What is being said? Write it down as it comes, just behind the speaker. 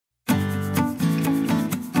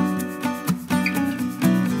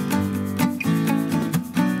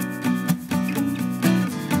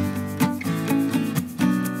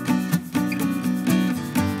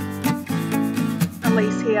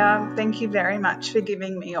Kia. Thank you very much for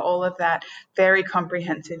giving me all of that very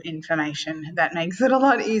comprehensive information. That makes it a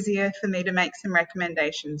lot easier for me to make some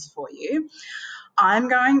recommendations for you. I'm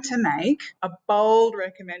going to make a bold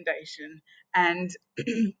recommendation, and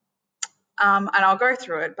I'll go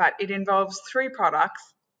through it, but it involves 3 products.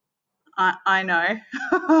 I know.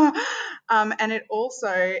 And it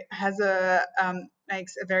also has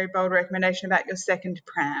makes a very bold recommendation about your second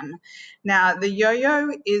pram. Now, the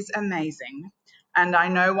yo-yo is amazing, and I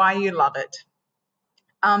know why you love it.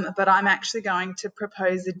 But I'm actually going to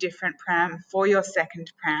propose a different pram for your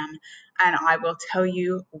second pram, and I will tell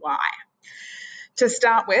you why. To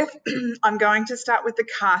start with, I'm going to start with the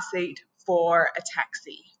car seat for a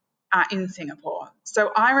taxi in Singapore.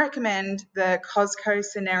 So I recommend the Cosco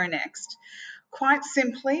Sonera Next, quite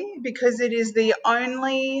simply because it is the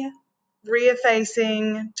only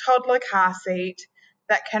rear-facing toddler car seat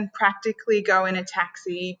that can practically go in a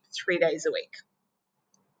taxi 3 days a week.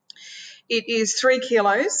 It is 3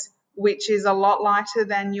 kilos, which is a lot lighter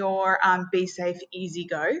than your BeSafe Easy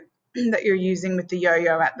Go that you're using with the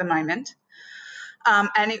yo-yo at the moment.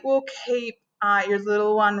 And it will keep your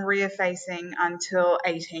little one rear-facing until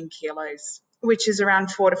 18 kilos, which is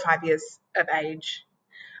around 4 to 5 years of age.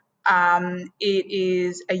 It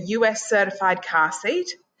is a US certified car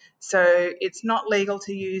seat, so it's not legal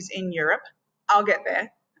to use in Europe. I'll get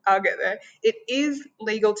there. It is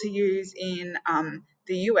legal to use in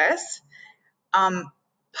the US.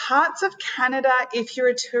 Parts of Canada, if you're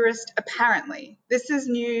a tourist, apparently. This is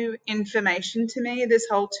new information to me, this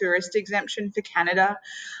whole tourist exemption for Canada.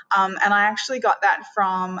 And I actually got that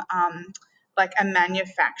from like a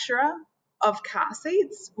manufacturer of car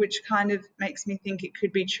seats, which kind of makes me think it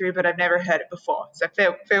could be true, but I've never heard it before. So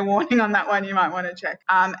fair warning on that one, you might want to check.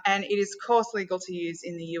 And it is, of course, legal to use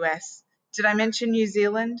in the US. Did I mention New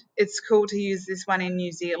Zealand? It's cool to use this one in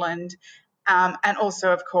New Zealand. And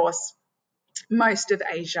also, of course, most of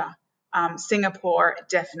Asia, Singapore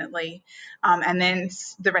definitely, and then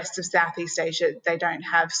the rest of Southeast Asia, they don't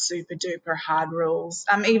have super duper hard rules.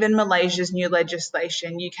 Even Malaysia's new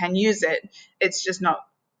legislation, you can use it, it's just not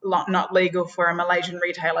legal for a Malaysian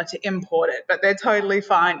retailer to import it, but they're totally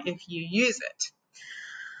fine if you use it.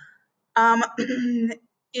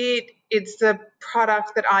 It's the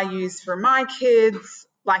product that I use for my kids.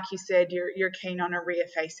 Like you said, you're keen on a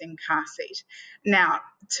rear-facing car seat. Now,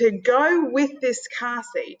 to go with this car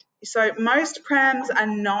seat, so most prams are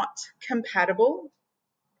not compatible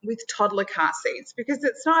with toddler car seats because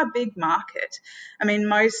it's not a big market. I mean,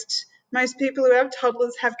 most people who have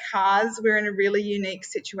toddlers have cars. We're in a really unique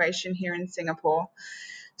situation here in Singapore.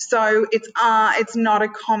 So it's not a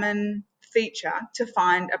common feature to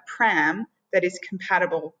find a pram that is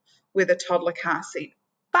compatible with a toddler car seat.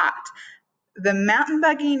 But the Mountain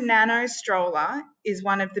Buggy Nano stroller is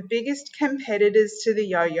one of the biggest competitors to the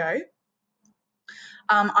yo-yo.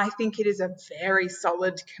 I think it is a very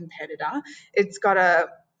solid competitor. It's got a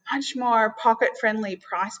much more pocket-friendly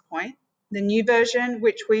price point. The new version,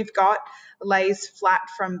 which we've got, lays flat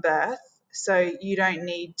from birth, so you don't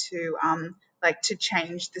need to to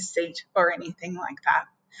change the seat or anything like that.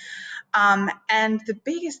 And the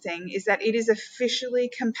biggest thing is that it is officially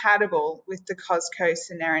compatible with the Cosco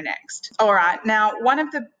Sonera Next. All right, now one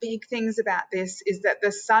of the big things about this is that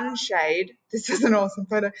the sunshade, this is an awesome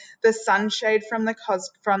photo, the sunshade from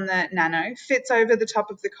the Nano fits over the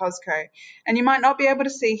top of the Cosco. And you might not be able to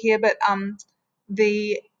see here, but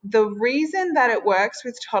the reason that it works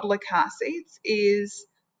with toddler car seats is,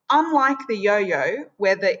 unlike the yo-yo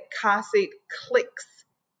where the car seat clicks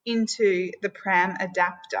into the pram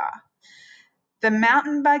adapter, the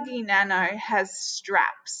Mountain Buggy Nano has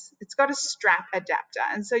straps. It's got a strap adapter.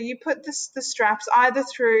 And so you put the straps either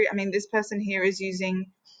through, I mean, this person here is using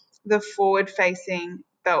the forward-facing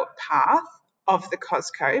belt path of the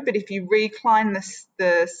Cosco, but if you recline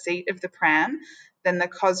the seat of the pram, then the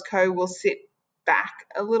Cosco will sit back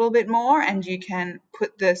a little bit more and you can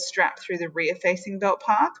put the strap through the rear-facing belt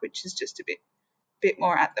path, which is just a bit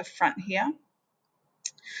more at the front here.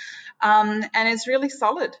 And it's really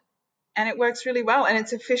solid. And it works really well, and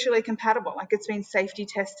it's officially compatible. Like, it's been safety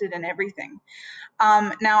tested and everything.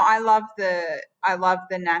 Now, I love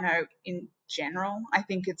the Nano in general. I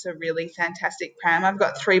think it's a really fantastic pram. I've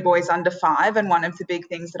got 3 boys under 5, and one of the big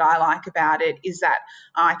things that I like about it is that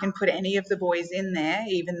I can put any of the boys in there,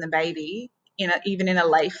 even the baby, even in a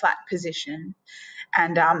lay flat position,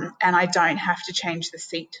 and I don't have to change the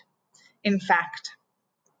seat. In fact,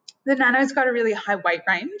 the Nano's got a really high weight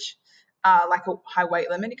range. Like a high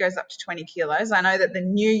weight limit, it goes up to 20 kilos. I know that the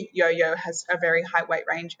new yo-yo has a very high weight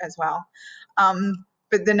range as well.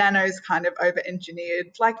 but the Nano is kind of over-engineered.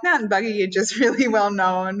 Like Mountain Buggy are just really well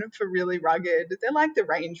known for really rugged. They're like the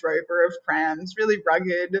Range Rover of prams, really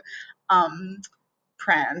rugged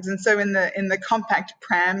prams. And so in the compact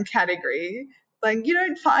pram category, like you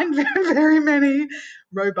don't find very many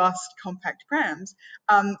robust compact prams.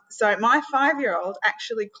 So my 5-year-old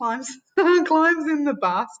actually climbs in the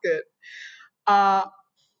basket,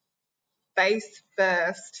 face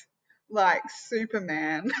first, like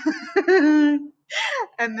Superman.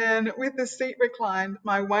 And then with the seat reclined,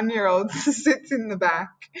 my 1-year-old sits in the back,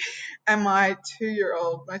 and my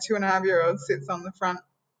 2.5-year-old sits on the front.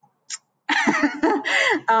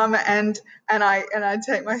 and I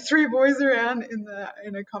take my 3 boys around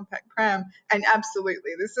in a compact pram, and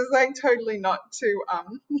absolutely this is like totally not to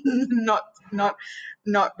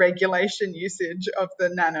not regulation usage of the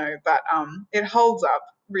Nano, but it holds up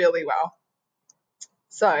really well.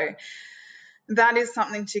 So that is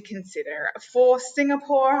something to consider. For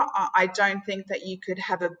Singapore, I don't think that you could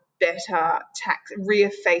have a better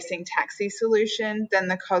rear-facing taxi solution than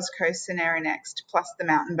the Cosco Scenario Next plus the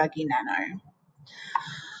Mountain Buggy Nano.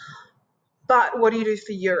 But what do you do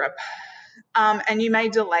for Europe? And you may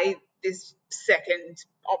delay this second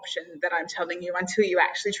option that I'm telling you until you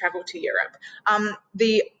actually travel to Europe.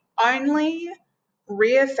 The only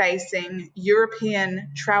rear-facing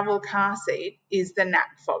European travel car seat is the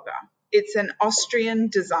Napfogger. It's an Austrian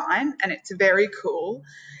design and it's very cool.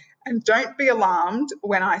 And don't be alarmed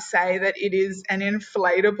when I say that it is an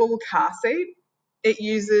inflatable car seat. It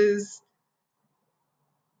uses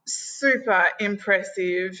super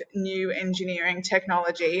impressive new engineering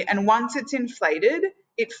technology. And once it's inflated,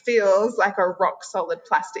 it feels like a rock solid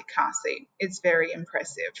plastic car seat. It's very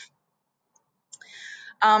impressive.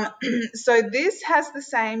 So this has the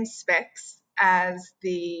same specs as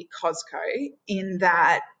the Cosco in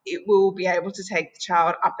that it will be able to take the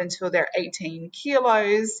child up until they're 18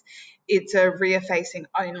 kilos. It's a rear-facing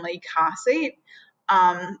only car seat.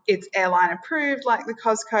 It's airline approved like the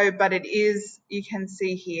Cosco, but it is, you can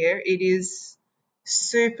see here, it is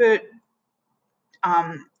super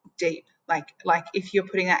deep. Like if you're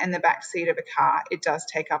putting that in the back seat of a car, it does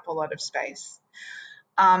take up a lot of space.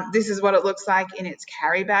 This is what it looks like in its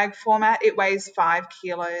carry bag format. It weighs 5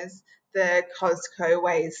 kilos. The Cosco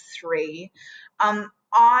weighs 3.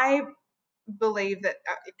 I believe that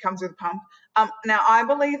it comes with a pump. Now, I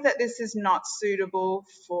believe that this is not suitable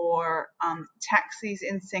for taxis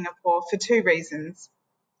in Singapore for 2 reasons.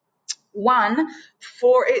 One,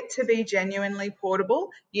 for it to be genuinely portable,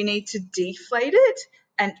 you need to deflate it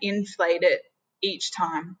and inflate it each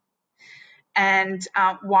time. And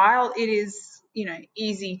while it is,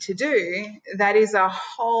 easy to do, that is a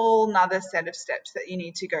whole nother set of steps that you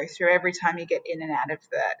need to go through every time you get in and out of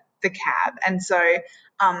the cab. And so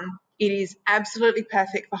it is absolutely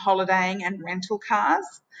perfect for holidaying and rental cars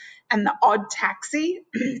and the odd taxi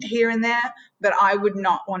here and there, but I would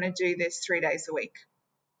not want to do this 3 days a week.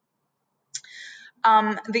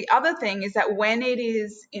 The other thing is that when it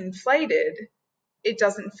is inflated, it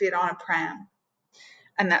doesn't fit on a pram.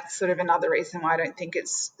 And that's sort of another reason why I don't think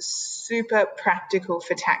it's super practical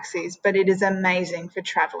for taxis, but it is amazing for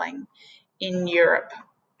traveling in Europe.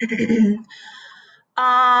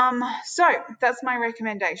 So that's my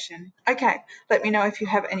recommendation. Okay, let me know if you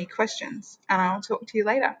have any questions and I'll talk to you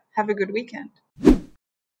later. Have a good weekend.